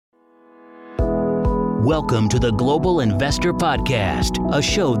Welcome to the Global Investor Podcast, a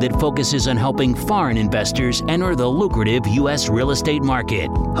show that focuses on helping foreign investors enter the lucrative U.S. real estate market.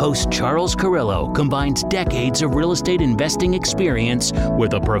 Host Charles Carrillo combines decades of real estate investing experience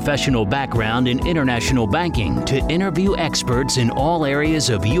with a professional background in international banking to interview experts in all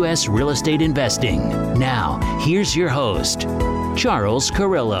areas of U.S. real estate investing. Now, here's your host, Charles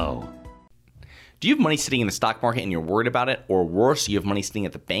Carrillo. Do you have money sitting in the stock market and you're worried about it? Or worse, you have money sitting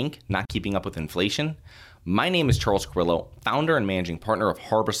at the bank, not keeping up with inflation? My name is Charles Carrillo, founder and managing partner of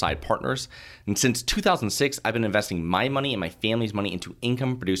Harborside Partners. And since 2006, I've been investing my money and my family's money into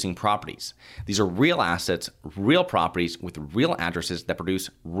income-producing properties. These are real assets, real properties with real addresses that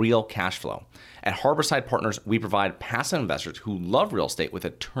produce real cash flow. At Harborside Partners, we provide passive investors who love real estate with a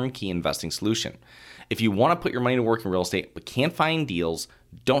turnkey investing solution. If you want to put your money to work in real estate but can't find deals,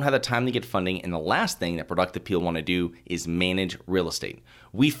 don't have the time to get funding, and the last thing that productive people want to do is manage real estate.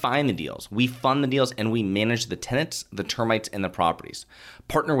 We find the deals, we fund the deals, and we manage the tenants, the termites, and the properties.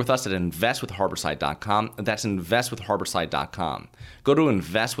 Partner with us at investwithharborside.com. That's investwithharborside.com. Go to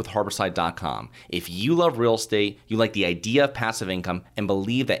investwithharborside.com. If you love real estate, you like the idea of passive income, and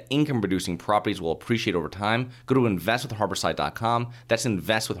believe that income-producing properties will appreciate over time, go to investwithharborside.com. That's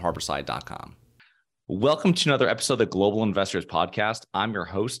investwithharborside.com. Welcome to another episode of the Global Investors Podcast. I'm your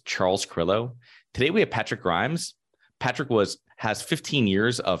host, Charles Carrillo. Today we have Patrick Grimes. Patrick has 15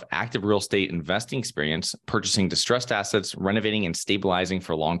 years of active real estate investing experience, purchasing distressed assets, renovating and stabilizing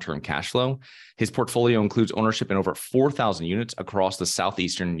for long-term cash flow. His portfolio includes ownership in over 4,000 units across the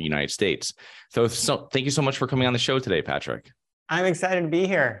southeastern United States. So thank you so much for coming on the show today, Patrick. I'm excited to be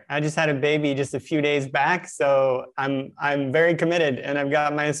here. I just had a baby just a few days back, so I'm very committed, and I've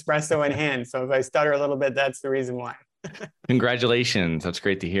got my espresso in hand. So if I stutter a little bit, that's the reason why. Congratulations. That's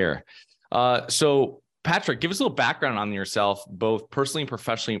great to hear. So Patrick, give us a little background on yourself, both personally and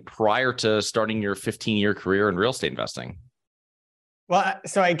professionally, prior to starting your 15-year career in real estate investing. Well,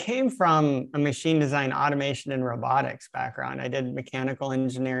 so I came from a machine design, automation, and robotics background. I did mechanical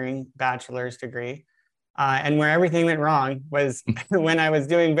engineering, bachelor's degree. And where everything went wrong was when I was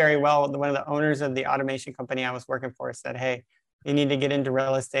doing very well, one of the owners of the automation company I was working for said, "Hey, you need to get into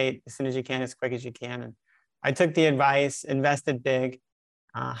real estate as soon as you can, as quick as you can." And I took the advice, invested big,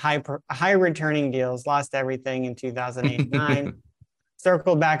 high returning deals, lost everything in 2008-9,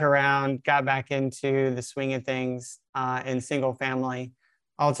 circled back around, got back into the swing of things in single family,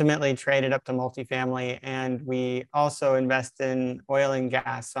 ultimately traded up to multifamily, and we also invest in oil and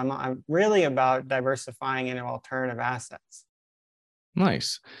gas. So I'm really about diversifying into alternative assets.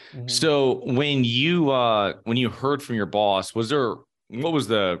 Nice. Mm-hmm. So when you heard from your boss, what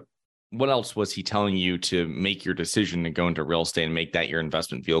else was he telling you to make your decision to go into real estate and make that your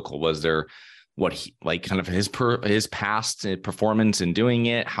investment vehicle? Was there his past performance in doing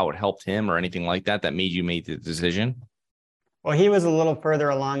it, how it helped him, or anything like that made you make the decision? Well, he was a little further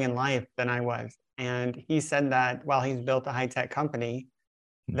along in life than I was. And he said that while he's built a high-tech company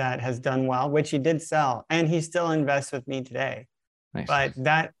that has done well, which he did sell, and he still invests with me today. Nice. But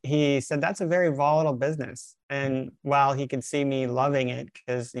that he said that's a very volatile business. And while he could see me loving it,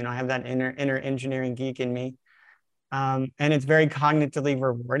 because I have that inner engineering geek in me, and it's very cognitively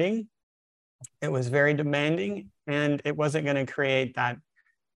rewarding, it was very demanding, and it wasn't going to create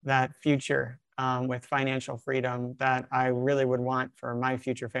that future with financial freedom that I really would want for my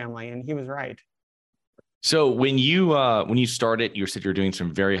future family. And he was right. So when you started, you said you're doing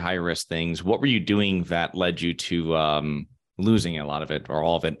some very high risk things. What were you doing that led you to losing a lot of it or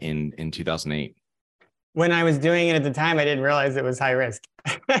all of it in 2008? When I was doing it at the time, I didn't realize it was high risk.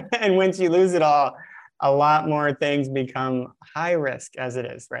 And once you lose it all, a lot more things become high risk as it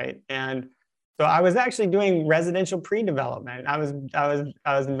is, right? And so I was actually doing residential pre-development. I was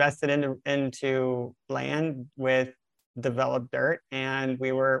invested into land with developed dirt, and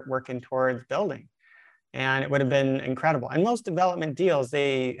we were working towards building, and it would have been incredible. And most development deals,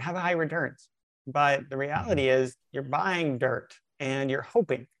 they have high returns, but the reality is you're buying dirt and you're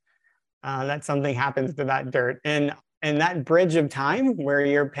hoping that something happens to that dirt, and that bridge of time where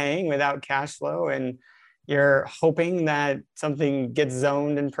you're paying without cash flow and you're hoping that something gets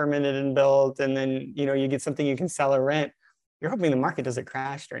zoned and permitted and built, and then you get something you can sell or rent. You're hoping the market doesn't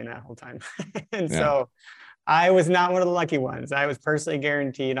crash during that whole time. So I was not one of the lucky ones. I was personally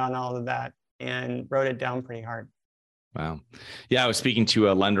guaranteed on all of that and wrote it down pretty hard. Wow. Yeah, I was speaking to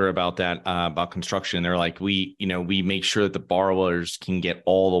a lender about that, about construction. They're like, we make sure that the borrowers can get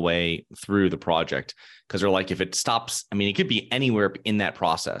all the way through the project, because they're like, if it stops, it could be anywhere in that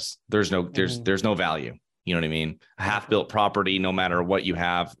process. There's no value. You know what I mean? A half-built property, no matter what you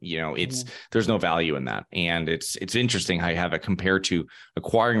have, there's no value in that. And it's interesting how you have it compared to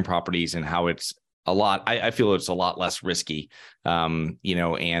acquiring properties and how it's a lot. I feel it's a lot less risky, and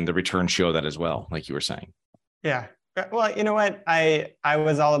the returns show that as well, like you were saying. Yeah. Well, you know what? I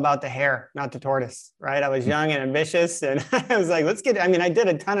was all about the hare, not the tortoise, right? I was young and ambitious, and I was like, I did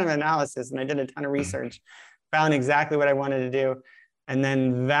a ton of analysis and I did a ton of research, found exactly what I wanted to do. And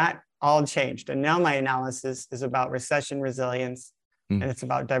then that all changed. And now my analysis is about recession resilience, and it's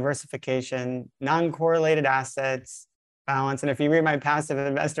about diversification, non-correlated assets, balance. And if you read my passive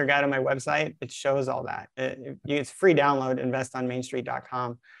investor guide on my website, it shows all that. It's free download,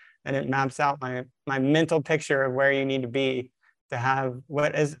 investonmainstreet.com. And it maps out my mental picture of where you need to be to have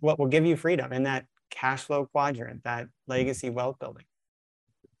what will give you freedom in that cash flow quadrant, that legacy wealth building.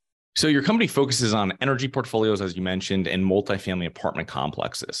 So your company focuses on energy portfolios, as you mentioned, and multifamily apartment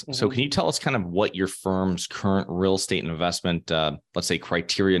complexes. Mm-hmm. So can you tell us kind of what your firm's current real estate investment, let's say,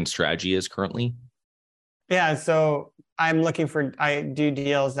 criteria and strategy is currently? Yeah, so I do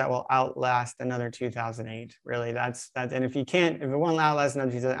deals that will outlast another 2008. Really, that's. And if it won't outlast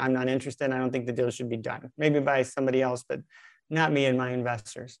another 2008, I'm not interested. I don't think the deal should be done. Maybe by somebody else, but not me and my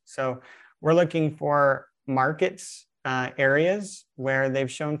investors. So we're looking for markets, areas where they've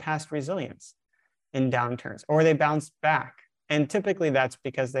shown past resilience in downturns, or they bounce back. And typically that's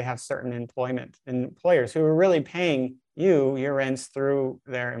because they have certain employers who are really paying your rents through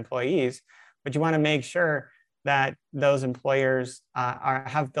their employees. But you want to make sure that those employers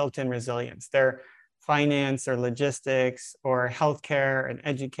have built-in resilience. Their finance or logistics or healthcare and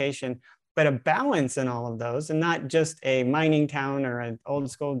education, but a balance in all of those, and not just a mining town or an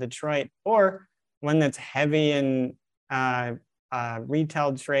old school Detroit, or one that's heavy in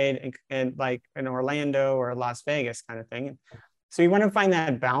retail trade and like in Orlando or Las Vegas kind of thing. So you want to find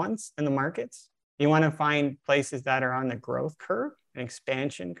that balance in the markets. You want to find places that are on the growth curve, an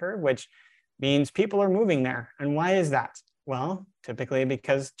expansion curve, which means people are moving there. And why is that? Well, typically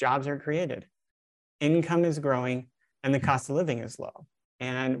because jobs are created, income is growing, and the cost of living is low.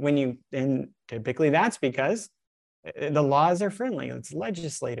 And typically that's because the laws are friendly. It's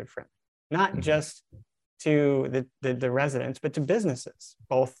legislative friendly, not just to the residents, but to businesses,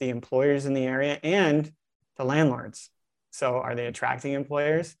 both the employers in the area and the landlords. So are they attracting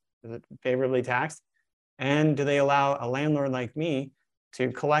employers? Is it favorably taxed? And do they allow a landlord like me to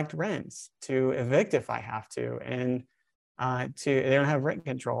collect rents, to evict if I have to, and they don't have rent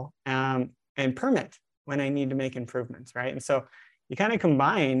control, and permit when I need to make improvements, right? And so you kind of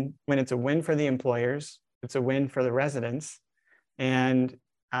combine when it's a win for the employers, it's a win for the residents, and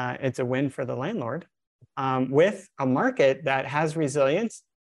it's a win for the landlord, with a market that has resilience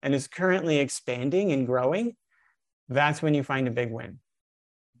and is currently expanding and growing. That's when you find a big win.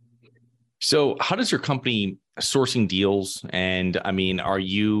 So how does your company sourcing deals? And I mean, are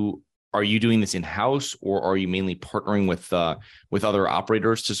you doing this in-house, or are you mainly partnering with other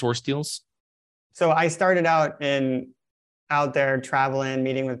operators to source deals? So I started out there traveling,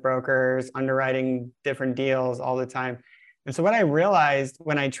 meeting with brokers, underwriting different deals all the time. And so what I realized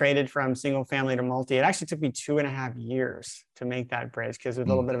when I traded from single family to multi, it actually took me 2.5 years to make that bridge, because there's a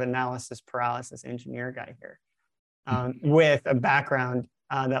little bit of analysis paralysis engineer guy here, with a background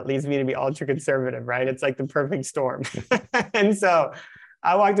that leads me to be ultra conservative, right? It's like the perfect storm. And so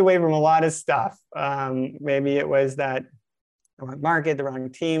I walked away from a lot of stuff. Maybe it was that the wrong market, the wrong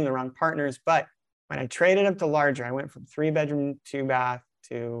team, the wrong partners. But when I traded up to larger, I went from 3-bedroom, 2-bath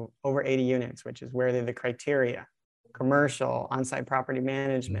to over 80 units, which is where the criteria, commercial, on-site property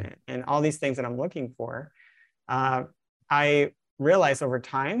management, and all these things that I'm looking for. I realized over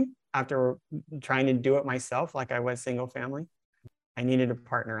time, after trying to do it myself, like I was single family, I needed to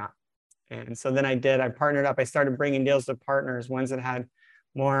partner up. And so then I partnered up. I started bringing deals to partners, ones that had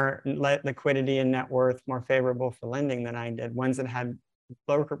more liquidity and net worth, more favorable for lending than I did, ones that had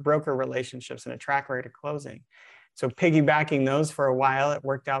broker relationships and a track record of closing. So piggybacking those for a while, it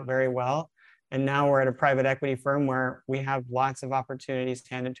worked out very well. And now we're at a private equity firm where we have lots of opportunities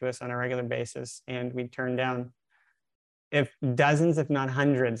handed to us on a regular basis. And we turn down dozens, if not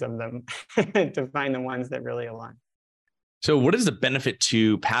hundreds of them to find the ones that really align. So what is the benefit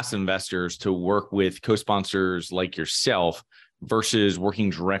to passive investors to work with co-sponsors like yourself versus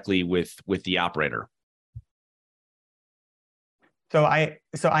working directly with the operator? So I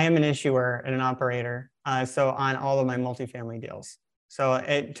am an issuer and an operator. So on all of my multifamily deals. So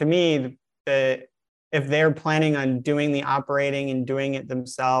to me, if they're planning on doing the operating and doing it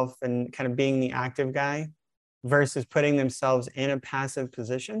themselves and kind of being the active guy versus putting themselves in a passive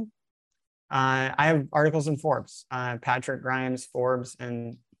position, I have articles in Forbes, Patrick Grimes, Forbes,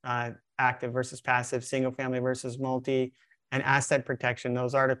 and active versus passive, single family versus multi, and asset protection.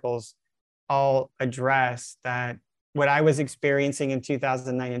 Those articles all address that what I was experiencing in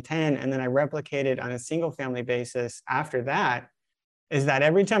 2009 and 10, and then I replicated on a single family basis after that, is that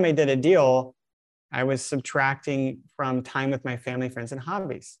every time I did a deal, I was subtracting from time with my family, friends, and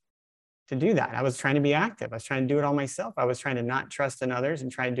hobbies to do that. I was trying to be active. I was trying to do it all myself. I was trying to not trust in others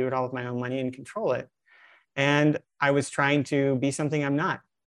and try to do it all with my own money and control it. And I was trying to be something I'm not.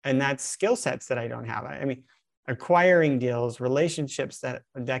 And that's skill sets that I don't have. I mean, acquiring deals, relationships that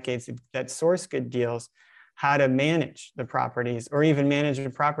decades that source good deals, how to manage the properties, or even manage a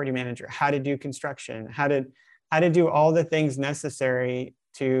property manager, how to do construction, how to do all the things necessary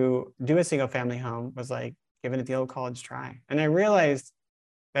to do a single family home was like giving it the old college try. And I realized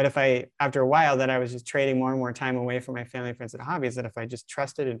that after a while, that I was just trading more and more time away from my family, friends, and hobbies, that if I just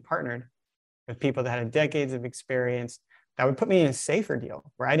trusted and partnered with people that had decades of experience, that would put me in a safer deal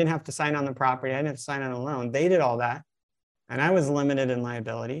where I didn't have to sign on the property. I didn't have to sign on a loan. They did all that. And I was limited in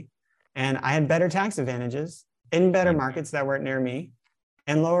liability. And I had better tax advantages in better markets that weren't near me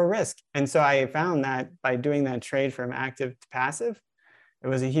and lower risk. And so I found that by doing that trade from active to passive, it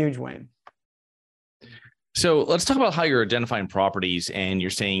was a huge win. So let's talk about how you're identifying properties, and you're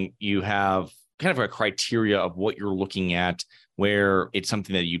saying you have kind of a criteria of what you're looking at, where it's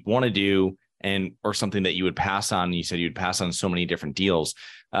something that you'd want to do or something that you would pass on. You said you'd pass on so many different deals.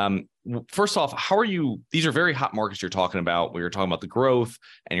 First off, these are very hot markets you're talking about, where you're talking about the growth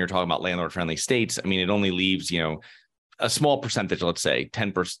and you're talking about landlord friendly states. I mean, it only leaves, a small percentage, let's say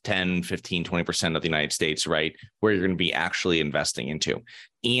 10%, 15, 20% of the United States, right, where you're going to be actually investing into.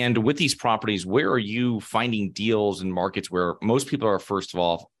 And with these properties, where are you finding deals in markets where most people are, first of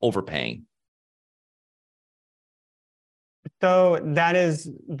all, overpaying? So that is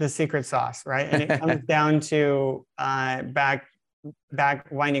the secret sauce, right? And it comes down to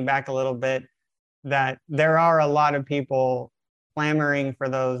winding back a little bit, that there are a lot of people clamoring for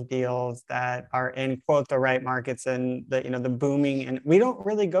those deals that are in, quote, the right markets and the booming. And we don't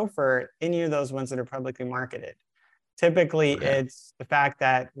really go for any of those ones that are publicly marketed. Typically, It's the fact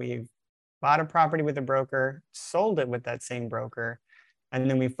that we've bought a property with a broker, sold it with that same broker, and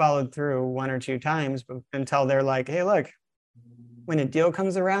then we followed through one or two times until they're like, hey, look, when a deal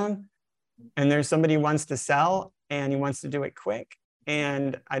comes around and there's somebody who wants to sell and he wants to do it quick,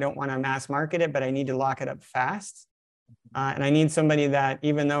 and I don't want to mass market it, but I need to lock it up fast. And I need somebody that,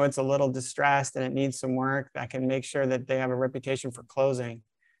 even though it's a little distressed and it needs some work, that can make sure that they have a reputation for closing.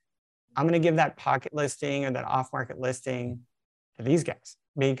 I'm going to give that pocket listing or that off-market listing to these guys,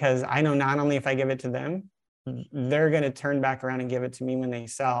 because I know not only if I give it to them, they're going to turn back around and give it to me when they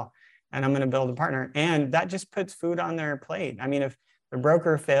sell, and I'm going to build a partner. And that just puts food on their plate. I mean, if the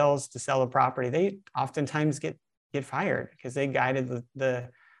broker fails to sell a property, they oftentimes get fired because they guided the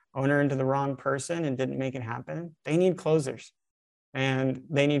owner into the wrong person and didn't make it happen. They need closers, and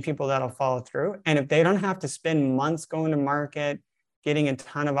they need people that'll follow through. And if they don't have to spend months going to market, getting a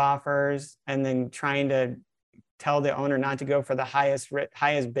ton of offers, and then trying to tell the owner not to go for the highest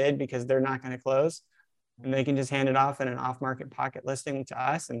bid because they're not going to close, and they can just hand it off in an off-market pocket listing to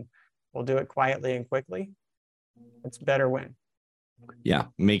us, and we'll do it quietly and quickly, it's better win. Yeah,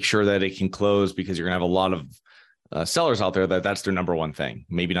 make sure that it can close, because you're going to have a lot of sellers out there that's their number one thing.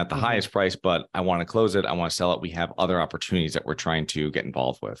 Maybe not the highest price, but I want to close it. I want to sell it. We have other opportunities that we're trying to get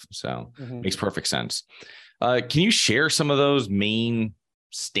involved with. So makes perfect sense. Can you share some of those main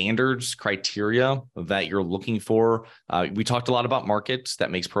standards, criteria that you're looking for? We talked a lot about markets. That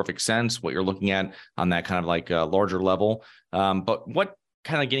makes perfect sense, what you're looking at on that kind of like a larger level. But what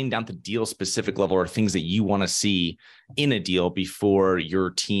kind of getting down to deal specific level are things that you want to see in a deal before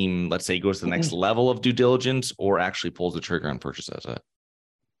your team, let's say, goes to the next level of due diligence or actually pulls the trigger and purchases it?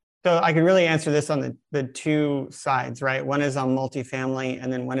 So I can really answer this on the two sides, right? One is on multifamily,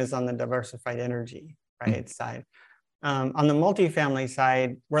 and then one is on the diversified energy, right, side. On the multifamily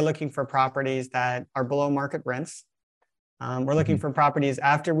side, we're looking for properties that are below market rents. We're looking for properties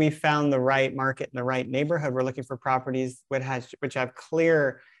after we found the right market in the right neighborhood. We're looking for properties which have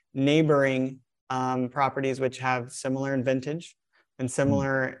clear neighboring properties which have similar in vintage and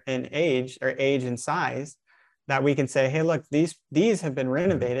similar in age and size, that we can say, hey, look, these have been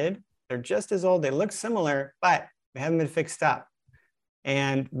renovated. They're just as old. They look similar, but they haven't been fixed up,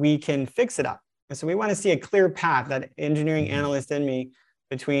 and we can fix it up. And so we want to see a clear path, that engineering analyst in me,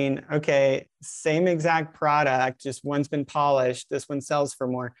 between, okay, same exact product, just one's been polished, this one sells for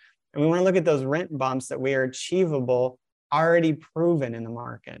more. And we want to look at those rent bumps that we are achievable, already proven in the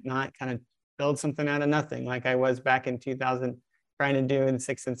market, not kind of build something out of nothing like I was back in 2000 trying to do in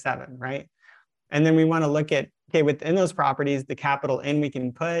 6 and 7, right? And then we want to look at, okay, within those properties, the capital in we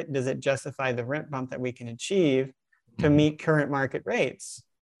can put, does it justify the rent bump that we can achieve to meet current market rates,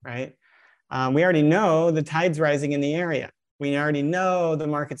 right? We already know the tide's rising in the area. We already know the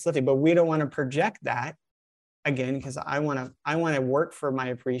market's lifting, but we don't want to project that again, because I want to work for my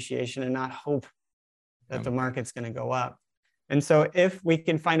appreciation and not hope that the market's going to go up. And so if we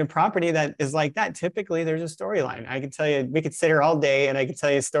can find a property that is like that, typically there's a storyline. I could tell you, we could sit here all day and I could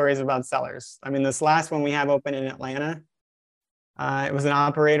tell you stories about sellers. I mean, this last one we have open in Atlanta, it was an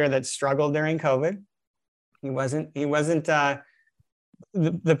operator that struggled during COVID.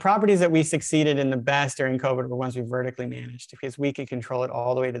 The properties that we succeeded in the best during COVID were ones we vertically managed, because we could control it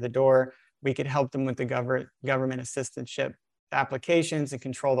all the way to the door. We could help them with the government assistantship applications and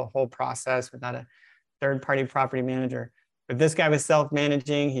control the whole process without a third-party property manager. But this guy was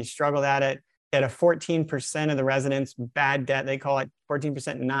self-managing. He struggled at it. He had a 14% of the residents bad debt. They call it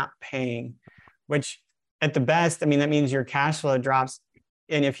 14% not paying, which at the best, I mean, that means your cash flow drops.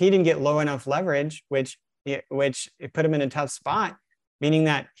 And if he didn't get low enough leverage, which it put him in a tough spot, meaning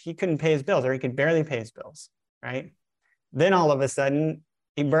that he couldn't pay his bills, or he could barely pay his bills, right? Then all of a sudden,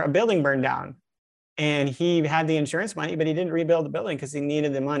 a building burned down, and he had the insurance money, but he didn't rebuild the building because he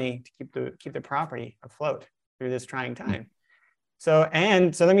needed the money to keep the property afloat through this trying time. So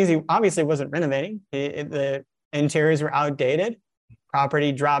that means he obviously wasn't renovating. The interiors were outdated.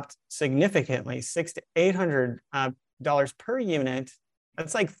 Property dropped significantly, $600 to $800 per unit.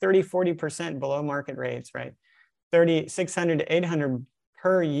 That's like 30-40% below market rates, right? $600 to $800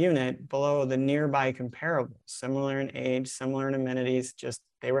 per unit below the nearby comparables, similar in age, similar in amenities, just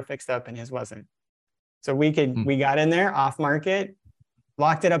they were fixed up and his wasn't. So we got in there off market,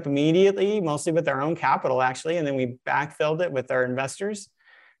 locked it up immediately, mostly with our own capital actually, and then we backfilled it with our investors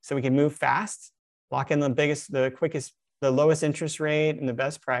so we could move fast, lock in the quickest, the lowest interest rate and the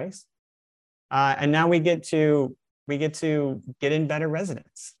best price. And now we get to get in better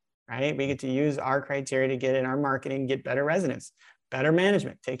residents, right? We get to use our criteria to get in our marketing, get better residents, better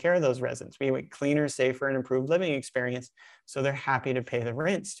management, take care of those residents. We want cleaner, safer, and improved living experience, so they're happy to pay the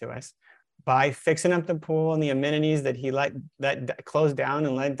rents to us by fixing up the pool and the amenities that he that closed down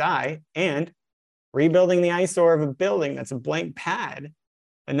and let die, and rebuilding the eyesore of a building that's a blank pad.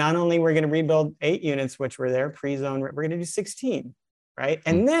 And not only we're going to rebuild 8 units, which were there pre-zone, we're going to do 16, right?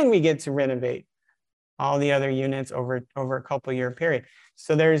 And then we get to renovate all the other units over a couple year period.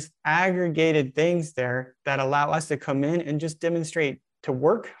 So there's aggregated things there that allow us to come in and just demonstrate, to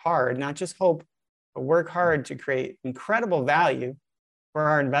work hard, not just hope, but work hard to create incredible value for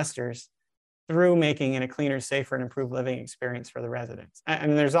our investors through making it a cleaner, safer, and improved living experience for the residents.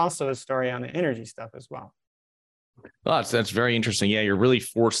 And there's also a story on the energy stuff as well. Well, that's very interesting. Yeah, you're really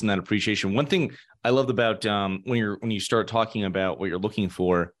forcing that appreciation. One thing I loved about when you start talking about what you're looking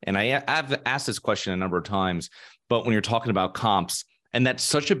for, and I've asked this question a number of times, but when you're talking about comps, and that's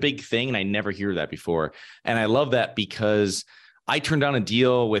such a big thing, and I never hear that before. And I love that because I turned down a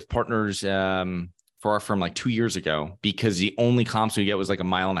deal with partners for our firm like 2 years ago because the only comps we get was like a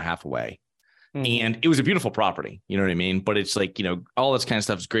mile and a half away. Mm-hmm. And it was a beautiful property, you know what I mean? But it's like, all this kind of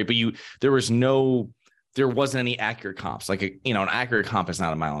stuff is great, but there wasn't any accurate comps. Like, an accurate comp is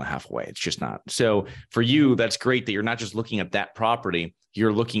not a mile and a half away. It's just not. So for you, that's great that you're not just looking at that property,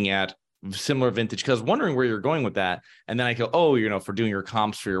 you're looking at similar vintage, because I was wondering where you're going with that. And then I go, for doing your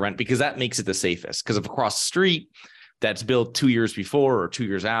comps for your rent, because that makes it the safest. Because if across the street that's built 2 years before or 2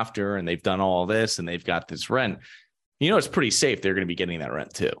 years after, and they've done all this and they've got this rent, it's pretty safe. They're going to be getting that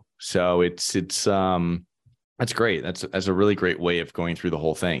rent too. So it's that's great. That's a really great way of going through the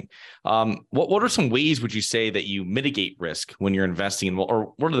whole thing. What are some ways would you say that you mitigate risk when you're investing in,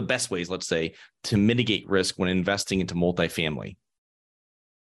 or what are the best ways, let's say, to mitigate risk when investing into multifamily?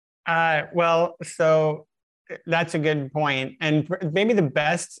 So that's a good point. And maybe the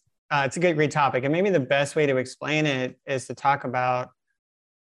best, it's a great topic. And maybe the best way to explain it is to talk about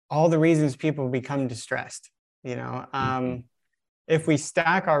all the reasons people become distressed. If we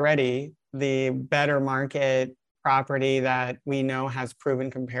stack already the better market property that we know has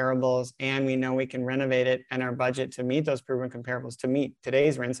proven comparables, and we know we can renovate it and our budget to meet those proven comparables, to meet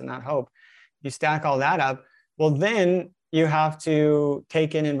today's rents and not hope, you stack all that up, well, then you have to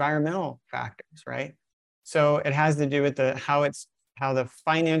take in environmental factors, right? So it has to do with how the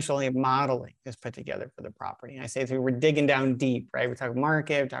financial modeling is put together for the property. And I say we're digging down deep, right? We talk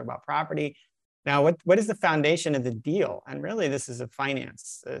market, we talk about property. Now, what is the foundation of the deal? And really, this is a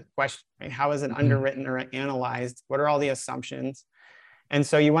finance question, right? How is it underwritten or analyzed? What are all the assumptions? And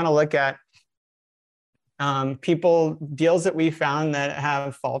so you want to look at deals that we found that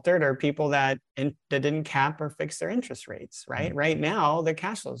have faltered, or people that didn't cap or fix their interest rates, right? Mm-hmm. Right now, their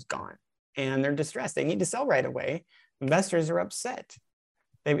cash flow is gone and they're distressed. They need to sell right away. Investors are upset.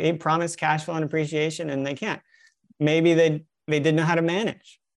 They promised cash flow and appreciation and they can't. Maybe they didn't know how to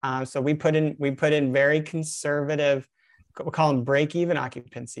manage. So we put in very conservative, we call them break-even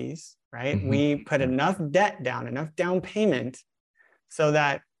occupancies, right? Mm-hmm. We put enough debt down, enough down payment, so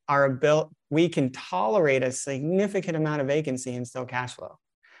that we can tolerate a significant amount of vacancy and still cash flow.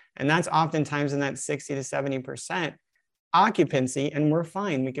 And that's oftentimes in that 60 to 70% occupancy, and we're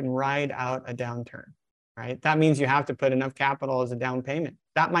fine. We can ride out a downturn, right? That means you have to put enough capital as a down payment.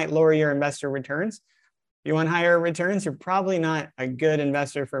 That might lower your investor returns. If you want higher returns, you're probably not a good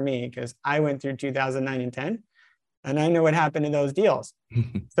investor for me, because I went through 2009 and 10, and I know what happened to those deals.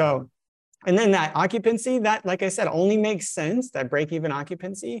 So, and then that occupancy, that, like I said, only makes sense, that break-even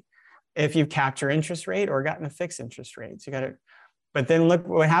occupancy, if you've capped your interest rate or gotten a fixed interest rate. So you got to, but then look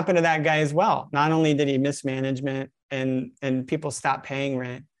what happened to that guy as well. Not only did he miss management and people stopped paying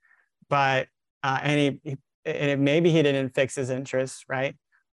rent, but and maybe he didn't fix his interest, right?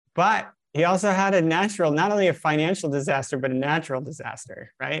 But he also had a natural, not only a financial disaster, but a natural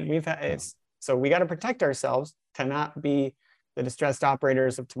disaster, right? So we got to protect ourselves to not be the distressed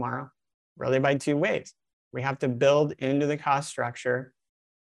operators of tomorrow, really by two ways. We have to build into the cost structure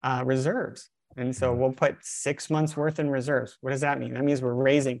reserves. And so we'll put 6 months worth in reserves. What does that mean? That means we're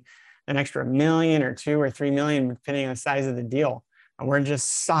raising an extra $1 million or $2 or $3 million, depending on the size of the deal. And we're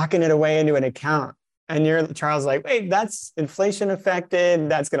just socking it away into an account. And Charles, like, wait, that's inflation affected.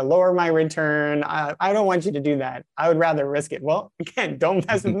 That's going to lower my return. I don't want you to do that. I would rather risk it. Well, again, don't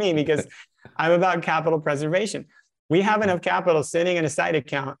mess with me, because I'm about capital preservation. We have enough capital sitting in a side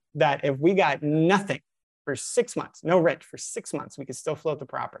account that if we got nothing for 6 months, no rent for 6 months, we could still float the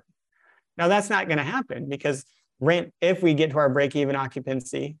property. Now, that's not going to happen, because rent, if we get to our break-even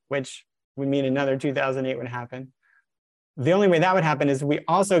occupancy, which would mean another 2008 would happen, the only way that would happen is we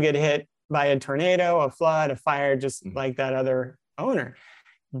also get hit by a tornado, a flood, a fire, just like that other owner.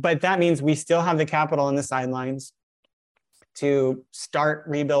 But that means we still have the capital on the sidelines to start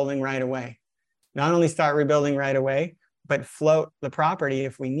rebuilding right away. Not only start rebuilding right away, but float the property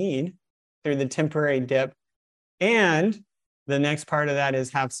if we need through the temporary dip. And the next part of that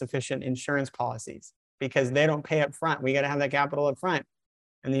is have sufficient insurance policies, because they don't pay up front. We got to have that capital up front.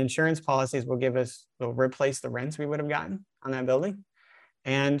 And the insurance policies will replace the rents we would have gotten on that building,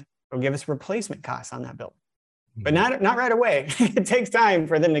 and will give us replacement costs on that building. But not right away. It takes time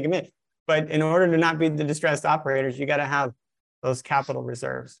for them to commit. But in order to not be the distressed operators, you got to have those capital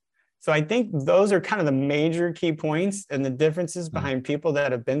reserves. So I think those are kind of the major key points and the differences behind people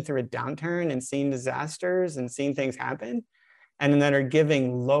that have been through a downturn and seen disasters and seen things happen, and that are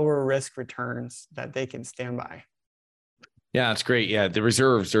giving lower risk returns that they can stand by. Yeah, that's great. Yeah, the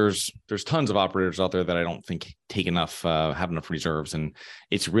reserves, there's tons of operators out there that I don't think take enough, have enough reserves. And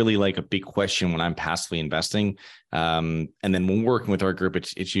it's really like a big question when I'm passively investing. And then when working with our group,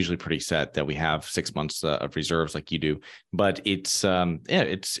 it's usually pretty set that we have 6 months of reserves like you do. But it's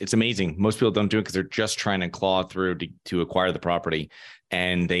amazing. Most people don't do it because they're just trying to claw through to acquire the property.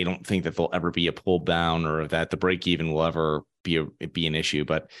 And they don't think that there'll ever be a pull down, or that the break even will ever be an issue.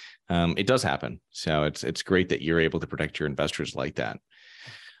 But it does happen. So it's great that you're able to protect your investors like that.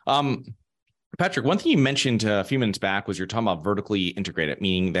 Patrick, one thing you mentioned a few minutes back was you're talking about vertically integrated,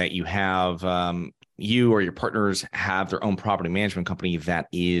 meaning that you have you or your partners have their own property management company that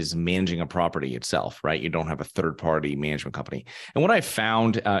is managing a property itself, right? You don't have a third-party management company. And what I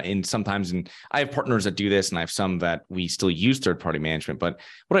found sometimes I have partners that do this, and I have some that we still use third-party management. But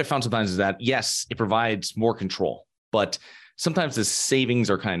what I found sometimes is that, yes, it provides more control, but sometimes the savings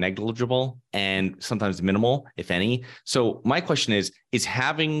are kind of negligible and sometimes minimal, if any. So my question is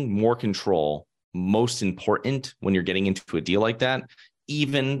having more control most important when you're getting into a deal like that,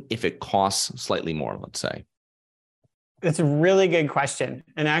 even if it costs slightly more, let's say? It's a really good question.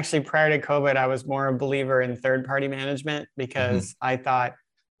 And actually, prior to COVID, I was more a believer in third-party management, because I thought,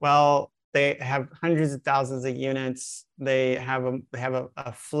 well, they have hundreds of thousands of units. They have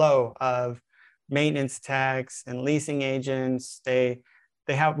a flow of maintenance techs and leasing agents. We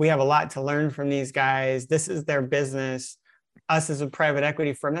have a lot to learn from these guys. This is their business. Us as a private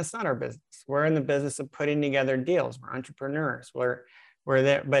equity firm, that's not our business. We're in the business of putting together deals. We're entrepreneurs. We're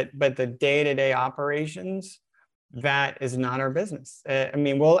there, but the day-to-day operations, that is not our business. I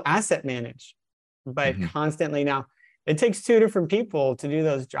mean, we'll asset manage, but constantly now, it takes two different people to do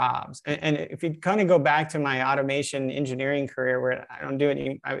those jobs. And if you kind of go back to my automation engineering career, where I don't do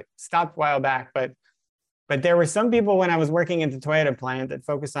it, I stopped a while back, but there were some people when I was working at the Toyota plant that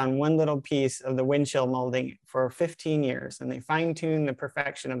focused on one little piece of the windshield molding for 15 years. And they fine-tuned the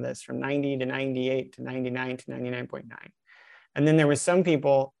perfection of this from 90 to 98 to 99 to 99.9. And then there were some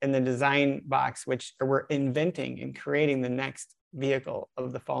people in the design box which were inventing and creating the next vehicle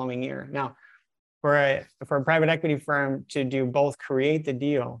of the following year. Now, for a private equity firm to do both create the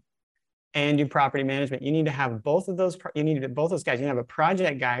deal and do property management, you need to have both of those. You need both those guys. You have a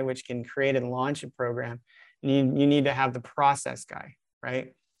project guy, which can create and launch a program. You need to have the process guy,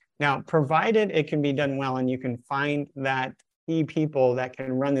 right? Now, provided it can be done well and you can find that key people that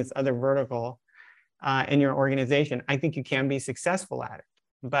can run this other vertical in your organization, I think you can be successful at it.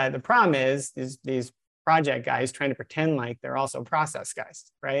 But the problem is these project guys trying to pretend like they're also process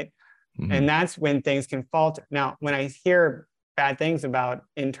guys, right? Mm-hmm. And that's when things can falter. Now, when I hear bad things about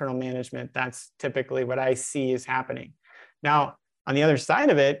internal management, that's typically what I see is happening. Now, on the other side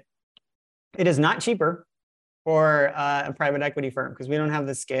of it, it is not cheaper for a private equity firm because we don't have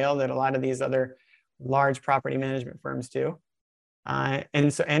the scale that a lot of these other large property management firms do. And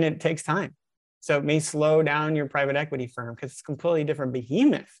it takes time. So it may slow down your private equity firm because it's a completely different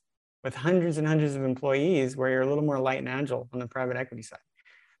behemoth with hundreds and hundreds of employees where you're a little more light and agile on the private equity side.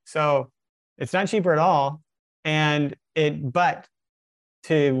 So it's not cheaper at all. But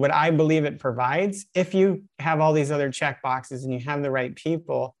to what I believe it provides, if you have all these other check boxes and you have the right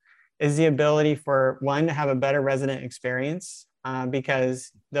people, is the ability for one to have a better resident experience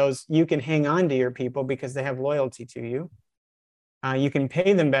because you can hang on to your people because they have loyalty to you. You can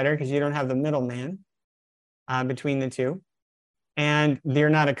pay them better because you don't have the middleman between the two. And they're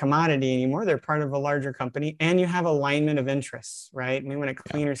not a commodity anymore. They're part of a larger company. And you have alignment of interests, right? We want a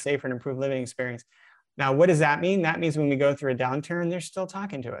cleaner, safer, and improved living experience. Now, what does that mean? That means when we go through a downturn, they're still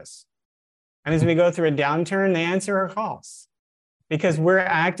talking to us. That means when we go through a downturn, they answer our calls because we're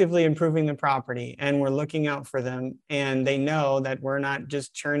actively improving the property and we're looking out for them. And they know that we're not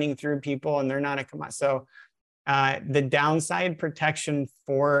just churning through people and they're not a commodity. So the downside protection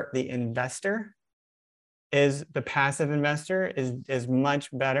for the investor is the passive investor is much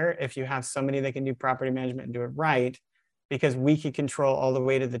better if you have somebody that can do property management and do it right, because we could control all the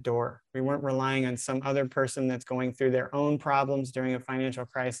way to the door. We weren't relying on some other person that's going through their own problems during a financial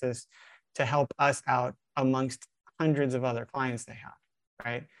crisis to help us out amongst hundreds of other clients they have,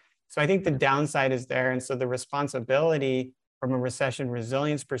 right? So I think the downside is there. And so the responsibility from a recession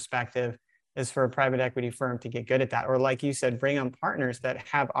resilience perspective is for a private equity firm to get good at that. Or like you said, bring on partners that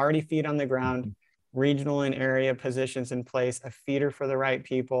have already feet on the ground, regional and area positions in place, a feeder for the right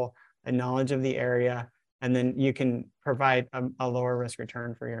people, a knowledge of the area, and then you can provide a lower risk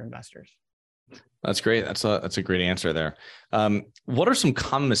return for your investors. That's great. That's a great answer there. What are some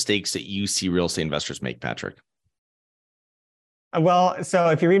common mistakes that you see real estate investors make, Patrick? Well, so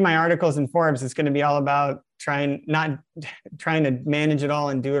if you read my articles in Forbes, it's going to be all about not trying to manage it all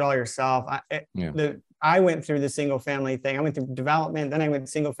and do it all yourself. I went through the single family thing. I went through development, then I went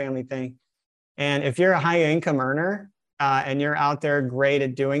single family thing. And if you're a high income earner and you're out there great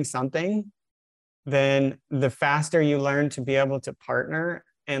at doing something, then the faster you learn to be able to partner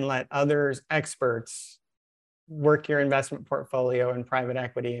and let others, experts, work your investment portfolio in private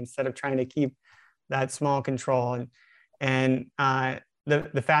equity instead of trying to keep that small control. And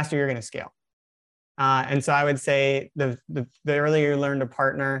the faster you're going to scale. And so I would say the earlier you learn to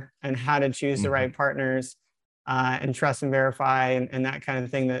partner and how to choose the right partners and trust and verify and that kind of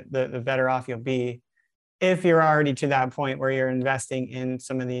thing, the better off you'll be if you're already to that point where you're investing in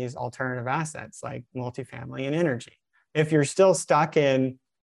some of these alternative assets like multifamily and energy. If you're still stuck in,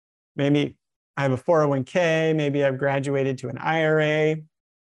 maybe I have a 401k, maybe I've graduated to an IRA,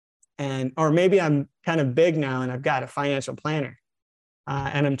 or maybe I'm kind of big now and I've got a financial planner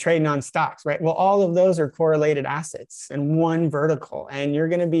and I'm trading on stocks, right? Well, all of those are correlated assets in one vertical, and you're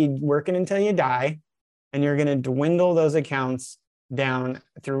going to be working until you die, and you're going to dwindle those accounts down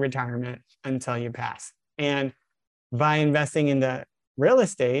through retirement until you pass. And by investing into real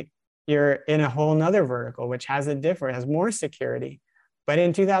estate, you're in a whole nother vertical, which has more security. But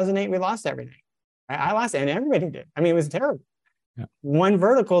in 2008, we lost everything. I lost it, and everybody did. I mean, it was terrible. Yeah. One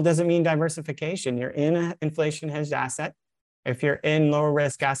vertical doesn't mean diversification. You're in an inflation hedged asset. If you're in lower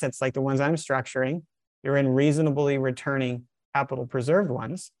risk assets like the ones I'm structuring, you're in reasonably returning capital preserved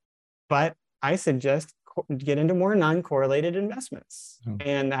ones. But I suggest get into more non-correlated investments.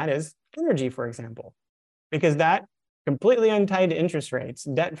 And that is energy, for example, because that completely untied to interest rates,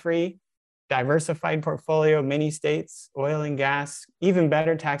 debt-free, diversified portfolio, many states, oil and gas, even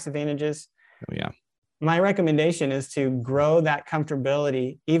better tax advantages. Oh, yeah. My recommendation is to grow that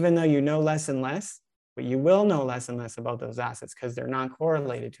comfortability, even though you know less and less, but you will know less and less about those assets because they're not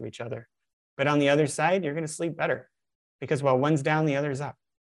correlated to each other. But on the other side, you're going to sleep better because while one's down, the other's up.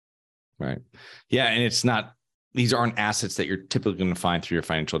 Right. Yeah. And these aren't assets that you're typically going to find through your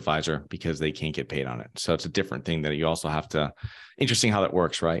financial advisor because they can't get paid on it. So it's a different thing that you also have to, interesting how that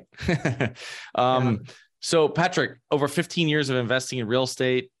works, right? So Patrick, over 15 years of investing in real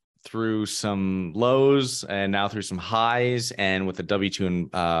estate, through some lows and now through some highs, and with a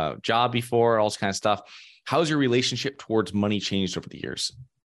W-2 job before, all this kind of stuff. How's your relationship towards money changed over the years?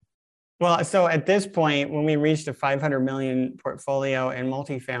 Well, so at this point, when we reached a 500 million portfolio in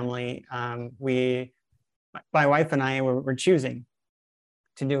multifamily, my wife and I were choosing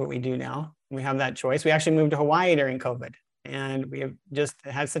to do what we do now. We have that choice. We actually moved to Hawaii during COVID, and we have just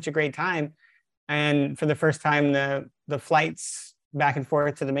had such a great time. And for the first time, the flights back and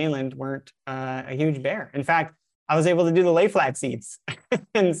forth to the mainland weren't a huge bear. In fact, I was able to do the lay flat seats.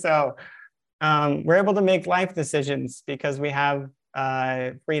 And so we're able to make life decisions because we have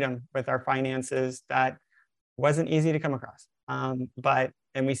freedom with our finances that wasn't easy to come across. And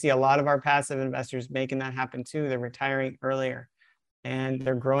we see a lot of our passive investors making that happen too. They're retiring earlier, and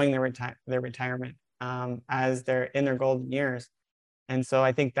they're growing their retirement as they're in their golden years. And so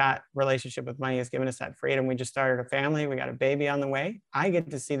I think that relationship with money has given us that freedom. We just started a family. We got a baby on the way. I get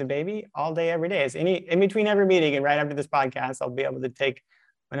to see the baby all day, every day. In between every meeting and right after this podcast, I'll be able to take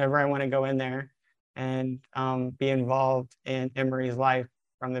whenever I want to go in there and be involved in Emery's life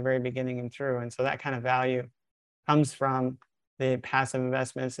from the very beginning and through. And so that kind of value comes from the passive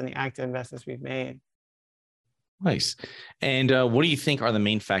investments and the active investments we've made. Nice. And what do you think are the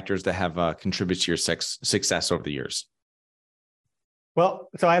main factors that have contributed to your success over the years? Well,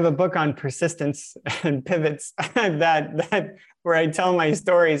 so I have a book on persistence and pivots that where I tell my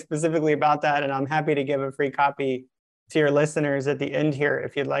story specifically about that. And I'm happy to give a free copy to your listeners at the end here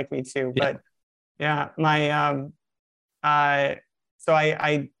if you'd like me to. Yeah. But yeah, so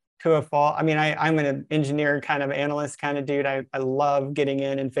I to a fault. I mean, I'm an engineer kind of analyst kind of dude. I love getting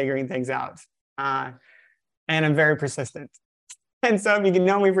in and figuring things out. And I'm very persistent. And so if you can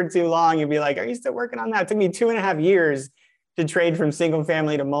know me for too long, you'd be like, are you still working on that? It took me 2.5 years to trade from single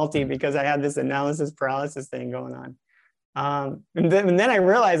family to multi because I had this analysis paralysis thing going on. And then I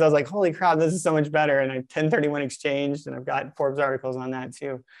realized, I was like, holy crap, this is so much better. And I 1031 exchanged, and I've got Forbes articles on that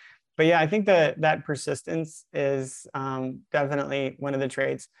too. But yeah, I think that persistence is definitely one of the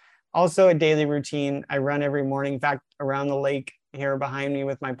traits. Also a daily routine. I run every morning, in fact, around the lake here behind me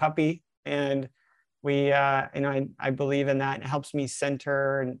with my puppy. And I believe in that. It helps me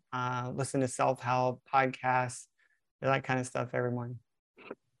center and listen to self-help podcasts, that kind of stuff every morning.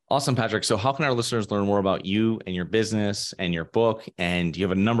 Awesome, Patrick. So how can our listeners learn more about you and your business and your book? And you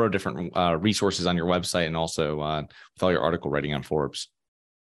have a number of different resources on your website, and also with all your article writing on Forbes.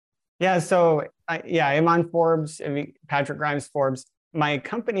 Yeah, so I am on Forbes, Patrick Grimes Forbes. My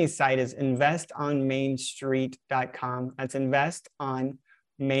company's site is investonmainstreet.com. That's invest on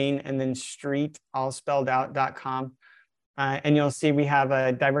main and then street, all spelled out.com. And you'll see we have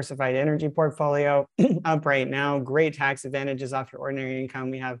a diversified energy portfolio up right now. Great tax advantages off your ordinary income.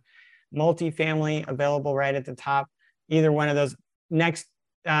 We have multifamily available right at the top. Either one of those. Next,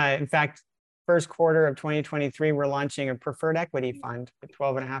 in fact, first quarter of 2023, we're launching a preferred equity fund at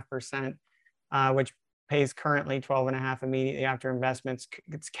 12.5%, which pays currently 12.5% immediately after investments.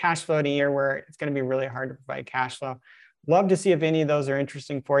 It's cash flow in a year where it's going to be really hard to provide cash flow. Love to see if any of those are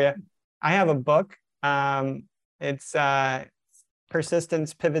interesting for you. I have a book. It's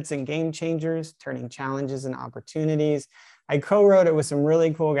Persistence, Pivots, and Game Changers, Turning Challenges into Opportunities. I co-wrote it with some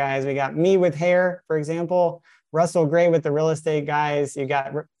really cool guys. We got me with hair, for example, Russell Gray with the real estate guys. You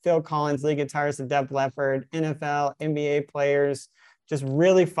got Phil Collins, lead guitarist of Def Leppard, NFL, NBA players, just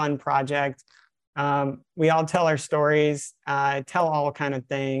really fun project. We all tell our stories, tell all kind of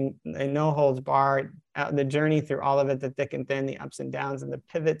thing, no holds barred, the journey through all of it, the thick and thin, the ups and downs, and the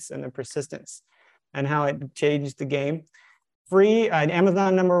pivots and the persistence, and how it changed the game. Free,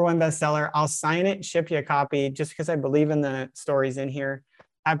 Amazon #1 bestseller. I'll sign it, ship you a copy just because I believe in the stories in here.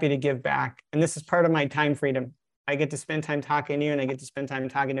 Happy to give back. And this is part of my time freedom. I get to spend time talking to you, and I get to spend time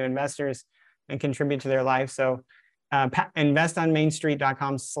talking to investors and contribute to their life. So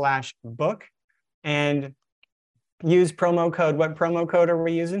investonmainstreet.com/book, and use promo code. What promo code are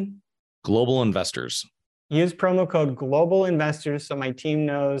we using? Global Investors. Use promo code Global Investors so my team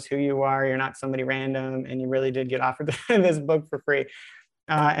knows who you are. You're not somebody random, and you really did get offered this book for free.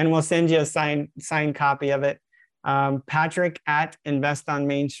 And we'll send you a signed copy of it. Patrick at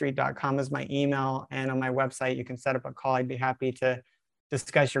investonmainstreet.com is my email. And on my website, you can set up a call. I'd be happy to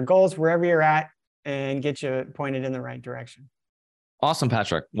discuss your goals wherever you're at and get you pointed in the right direction. Awesome,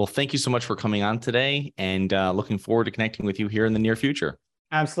 Patrick. Well, thank you so much for coming on today, and looking forward to connecting with you here in the near future.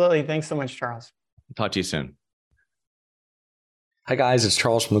 Absolutely. Thanks so much, Charles. Talk to you soon. Hi guys, it's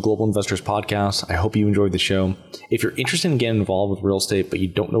Charles from the Global Investors Podcast. I hope you enjoyed the show. If you're interested in getting involved with real estate, but you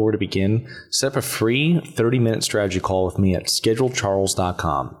don't know where to begin, set up a free 30-minute strategy call with me at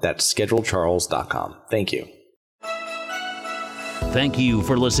schedulecharles.com. That's schedulecharles.com. Thank you. Thank you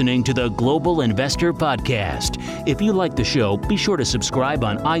for listening to the Global Investor Podcast. If you like the show, be sure to subscribe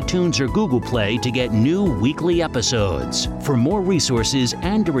on iTunes or Google Play to get new weekly episodes. For more resources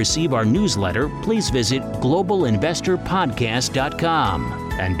and to receive our newsletter, please visit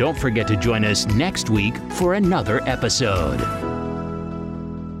globalinvestorpodcast.com. And don't forget to join us next week for another episode.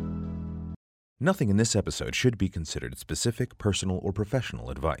 Nothing in this episode should be considered specific, personal, or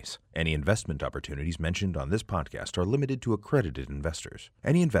professional advice. Any investment opportunities mentioned on this podcast are limited to accredited investors.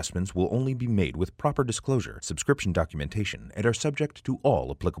 Any investments will only be made with proper disclosure, subscription documentation, and are subject to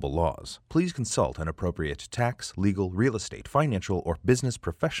all applicable laws. Please consult an appropriate tax, legal, real estate, financial, or business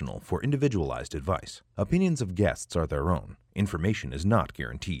professional for individualized advice. Opinions of guests are their own. Information is not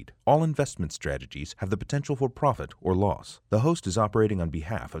guaranteed. All investment strategies have the potential for profit or loss. The host is operating on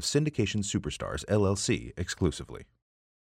behalf of Syndication Superstars, LLC exclusively.